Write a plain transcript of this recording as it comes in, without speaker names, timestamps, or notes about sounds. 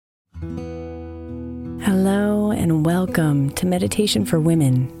Hello and welcome to Meditation for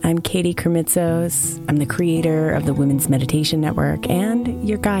Women. I'm Katie Kremitzos. I'm the creator of the Women's Meditation Network and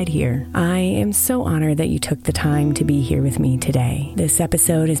your guide here. I am so honored that you took the time to be here with me today. This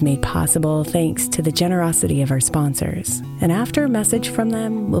episode is made possible thanks to the generosity of our sponsors. And after a message from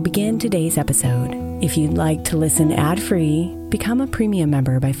them, we'll begin today's episode. If you'd like to listen ad-free, become a premium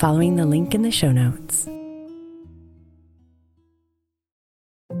member by following the link in the show notes.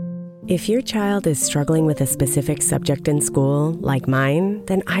 If your child is struggling with a specific subject in school, like mine,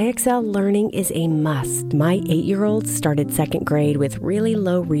 then IXL Learning is a must. My 8-year-old started second grade with really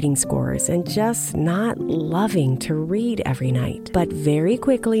low reading scores and just not loving to read every night. But very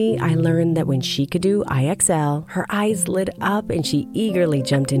quickly, I learned that when she could do IXL, her eyes lit up and she eagerly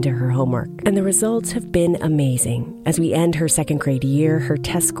jumped into her homework. And the results have been amazing. As we end her second grade year, her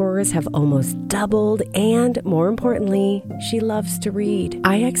test scores have almost doubled, and more importantly, she loves to read.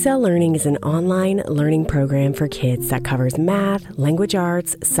 IXL Learning is an online learning program for kids that covers math, language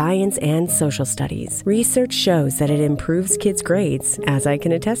arts, science, and social studies. Research shows that it improves kids' grades, as I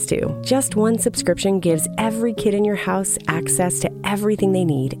can attest to. Just one subscription gives every kid in your house access to everything they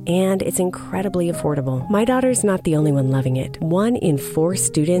need, and it's incredibly affordable. My daughter's not the only one loving it. 1 in 4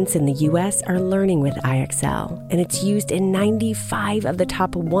 students in the U.S. are learning with IXL, and it's used in 95 of the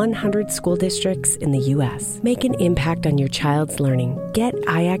top 100 school districts in the U.S. Make an impact on your child's learning. Get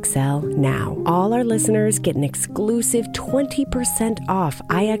IXL now. All our listeners get an exclusive 20% off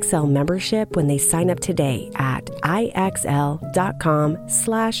IXL membership when they sign up today at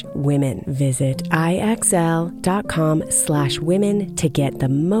IXL.com/women. Visit IXL.com/women to get the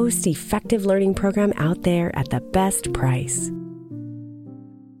most effective learning program out there at the best price.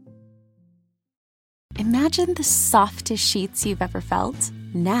 Imagine the softest sheets you've ever felt.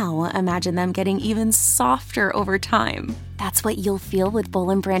 Now imagine them getting even softer over time. That's what you'll feel with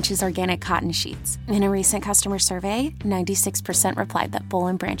Boll & Branch's organic cotton sheets. In a recent customer survey, 96% replied that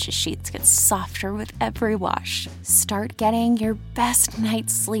Boll & Branch's sheets get softer with every wash. Start getting your best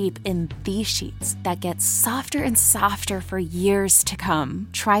night's sleep in these sheets that get softer and softer for years to come.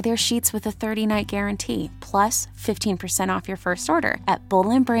 Try their sheets with a 30-night guarantee, plus 15% off your first order at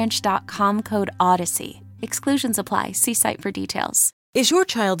bollandbranch.com code Odyssey. Exclusions apply. See site for details. Is your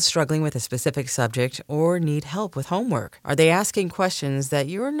child struggling with a specific subject or need help with homework? Are they asking questions that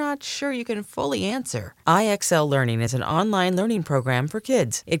you're not sure you can fully answer? IXL Learning is an online learning program for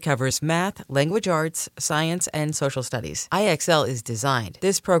kids. It covers math, language arts, science, and social studies. IXL is designed.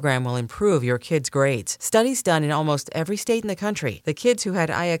 This program will improve your kids' grades. Studies done in almost every state in the country. The kids who had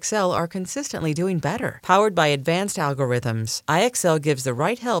IXL are consistently doing better. Powered by advanced algorithms, IXL gives the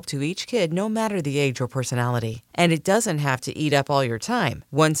right help to each kid no matter the age or personality. And it doesn't have to eat up all your time.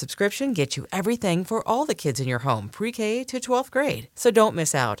 One subscription gets you everything for all the kids in your home, pre-K to 12th grade. So don't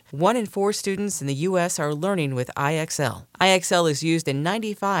miss out. 1 in 4 students in the U.S. are learning with IXL. IXL is used in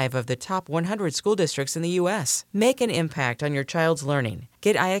 95 of the top 100 school districts in the U.S. Make an impact on your child's learning.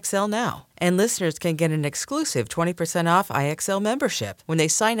 Get IXL now. And listeners can get an exclusive 20% off IXL membership when they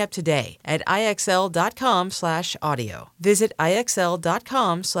sign up today at IXL.com/audio. Visit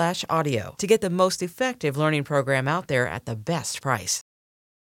IXL.com/audio to get the most effective learning program out there at the best price.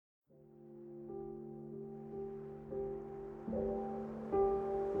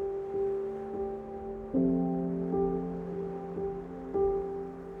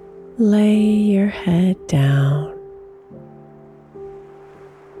 Lay your head down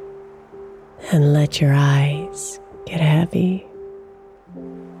and let your eyes get heavy.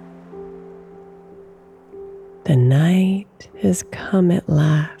 The night has come at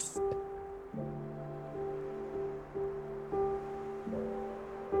last.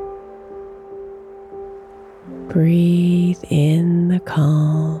 Breathe in the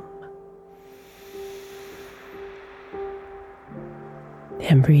calm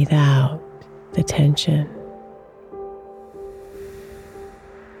and breathe out the tension.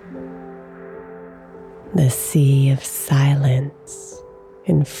 The sea of silence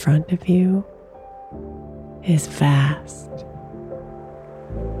in front of you is vast.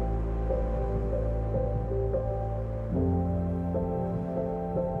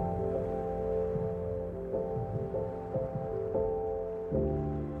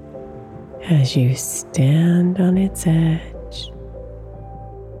 As you stand on its edge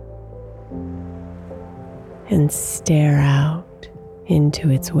and stare out into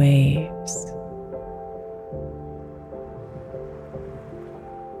its waves,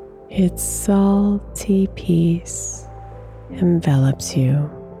 its salty peace envelops you.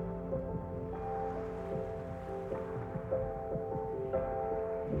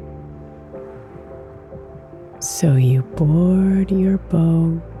 So you board your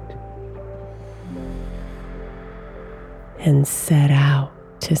boat and set out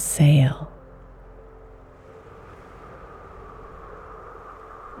to sail,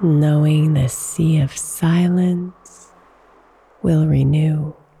 knowing the sea of silence will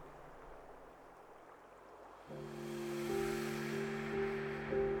renew.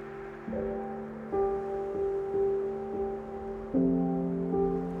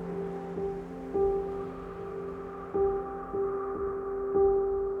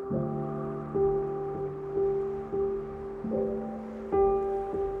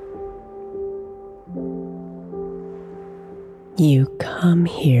 You come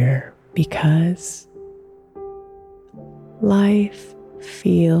here because life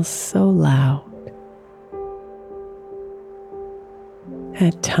feels so loud.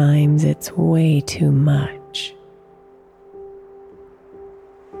 At times it's way too much.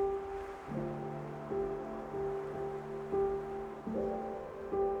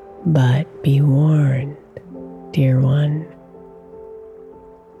 But be warned, dear one,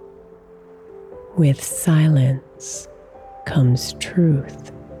 with silence comes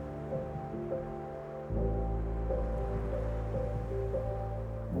truth.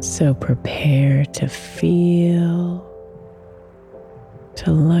 So prepare to feel,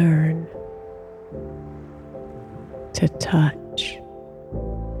 to learn, to touch.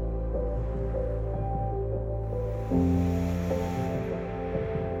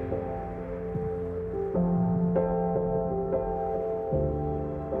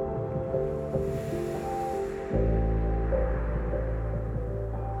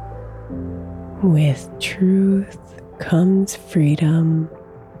 With truth comes freedom.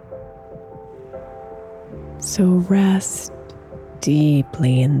 So rest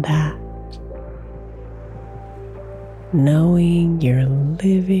deeply in that, knowing you're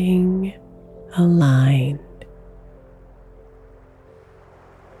living aligned.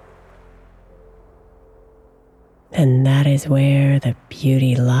 And that is where the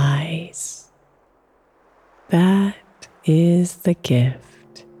beauty lies. That is the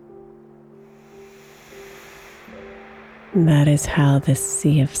gift. That is how the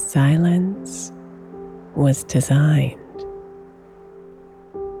sea of silence was designed.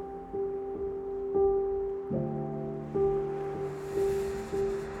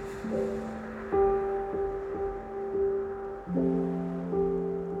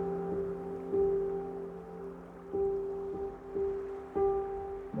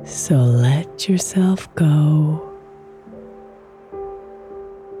 So let yourself go.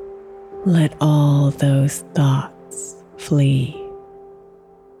 Let all those thoughts flee.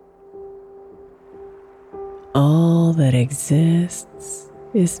 All that exists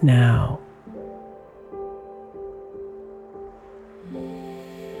is now.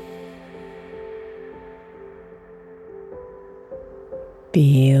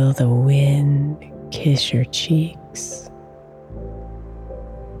 Feel the wind kiss your cheeks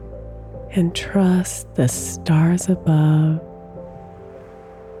and trust the stars above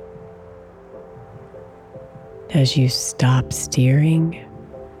as you stop steering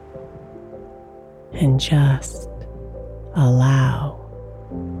and just allow.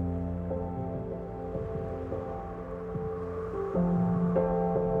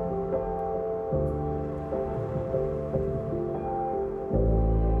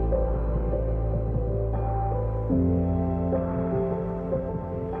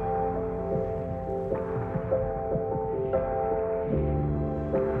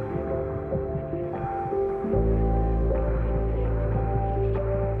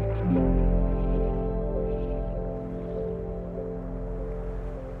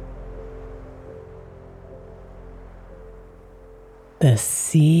 The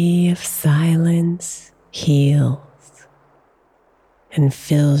sea of silence heals and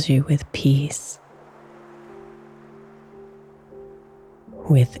fills you with peace.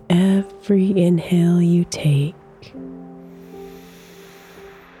 With every inhale you take,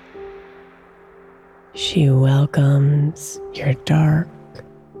 she welcomes your dark.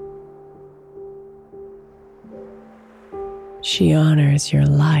 She honors your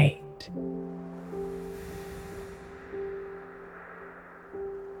light.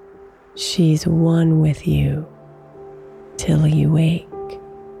 She's one with you till you wake.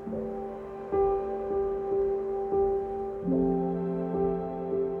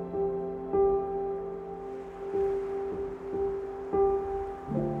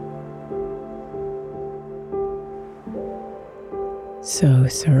 So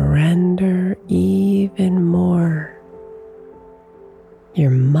surrender even more. Your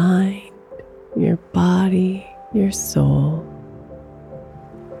mind, your body, your soul,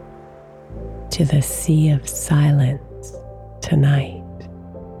 to the sea of silence tonight.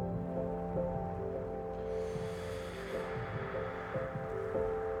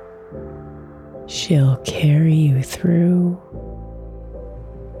 She'll carry you through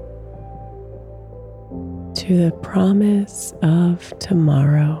to the promise of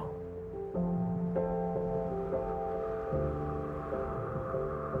tomorrow.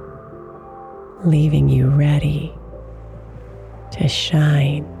 Leaving you ready to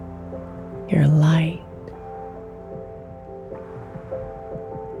shine your light.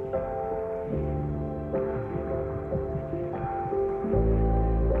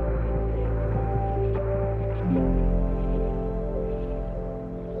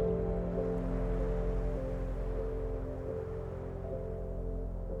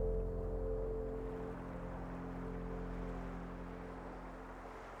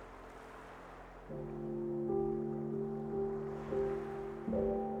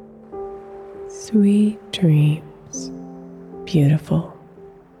 Sweet dreams, beautiful.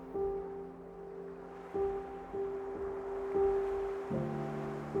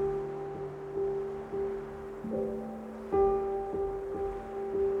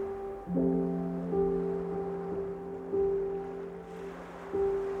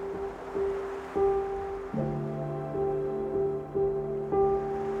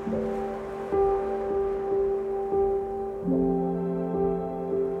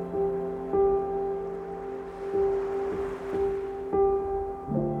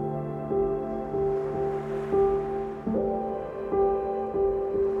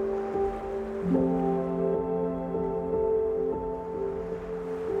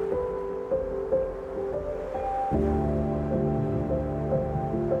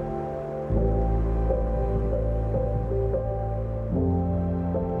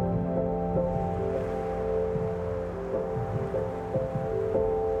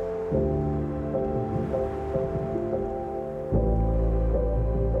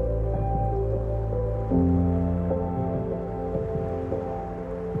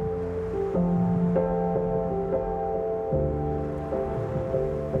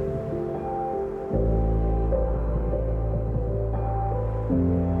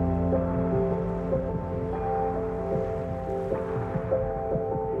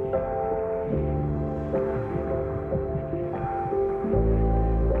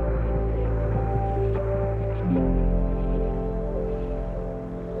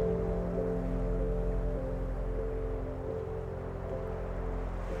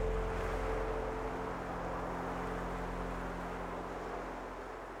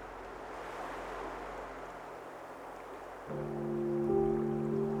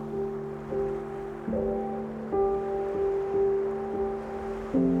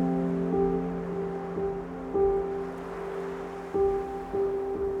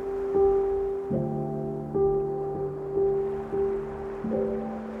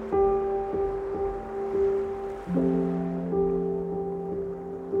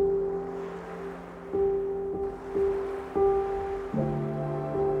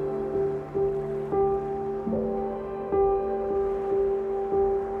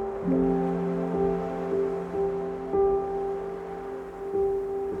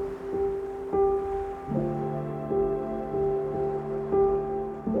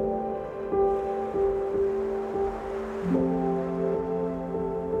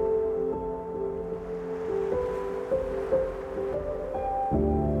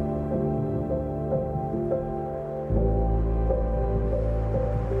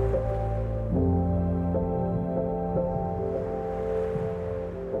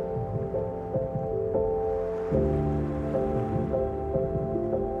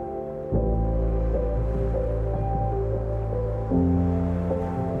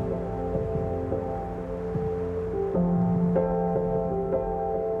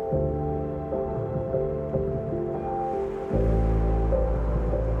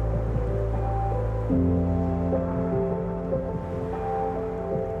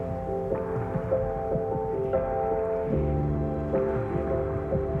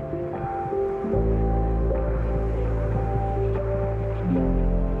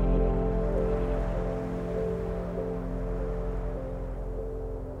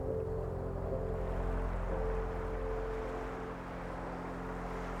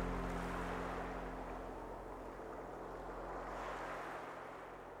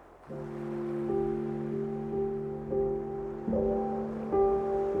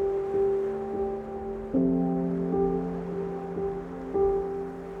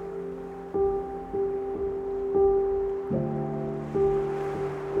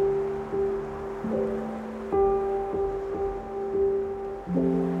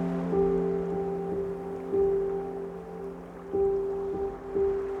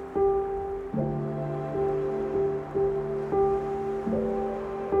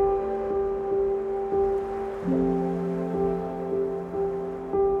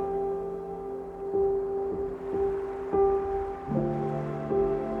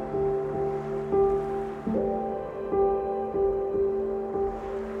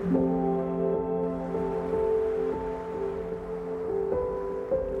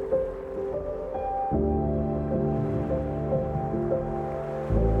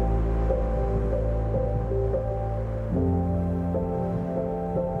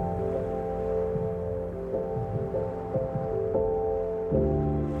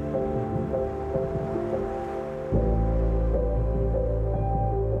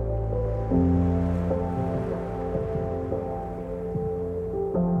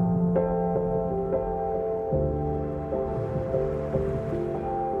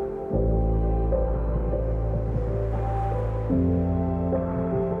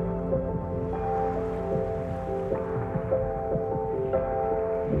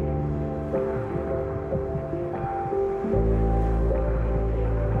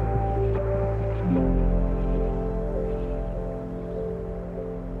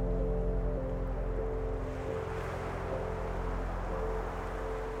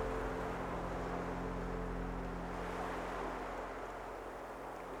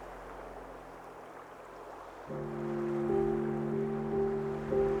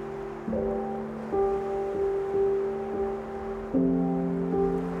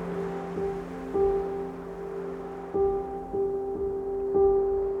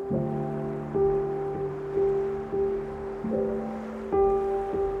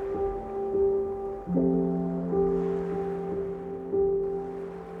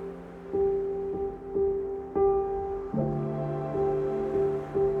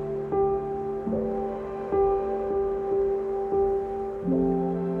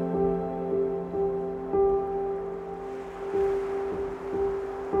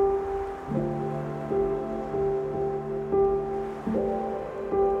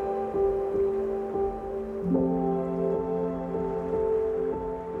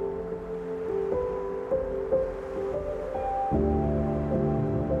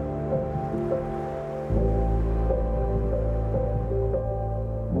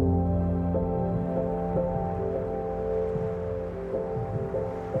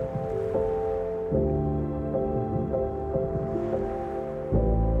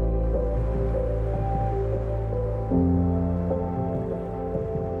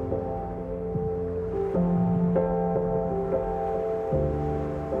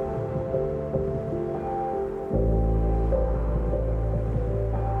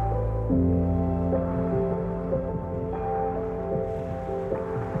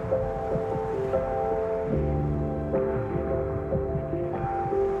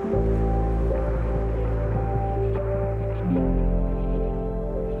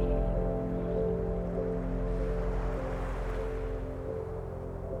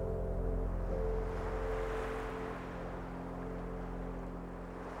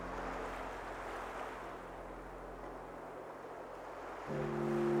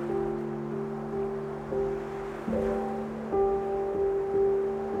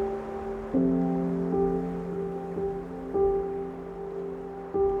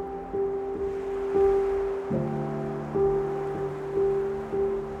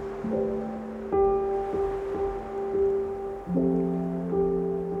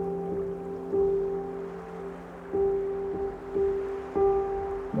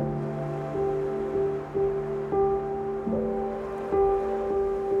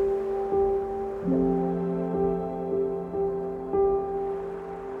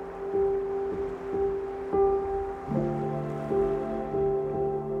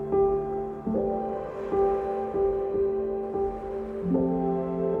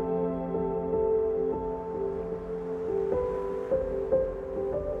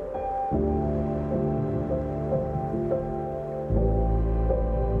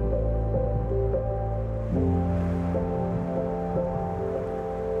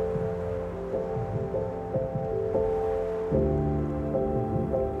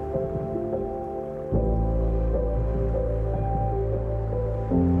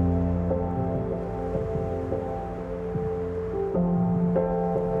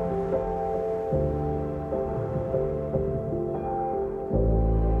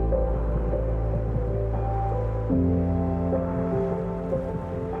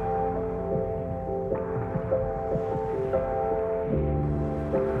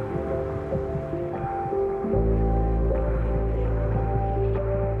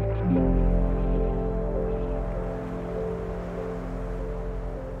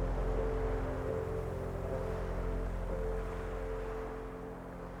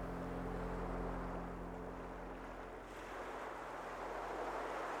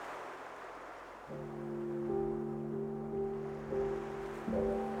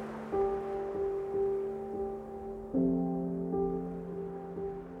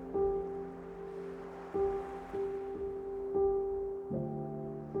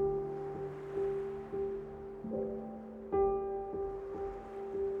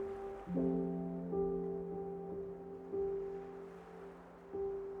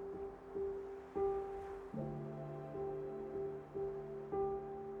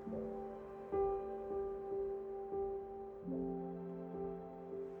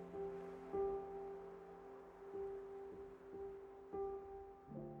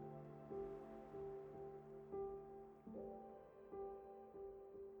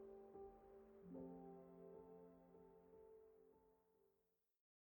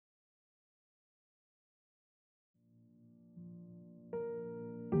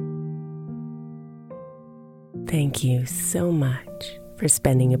 Thank you so much for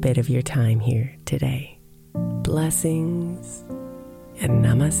spending a bit of your time here today. Blessings and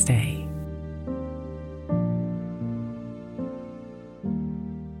namaste.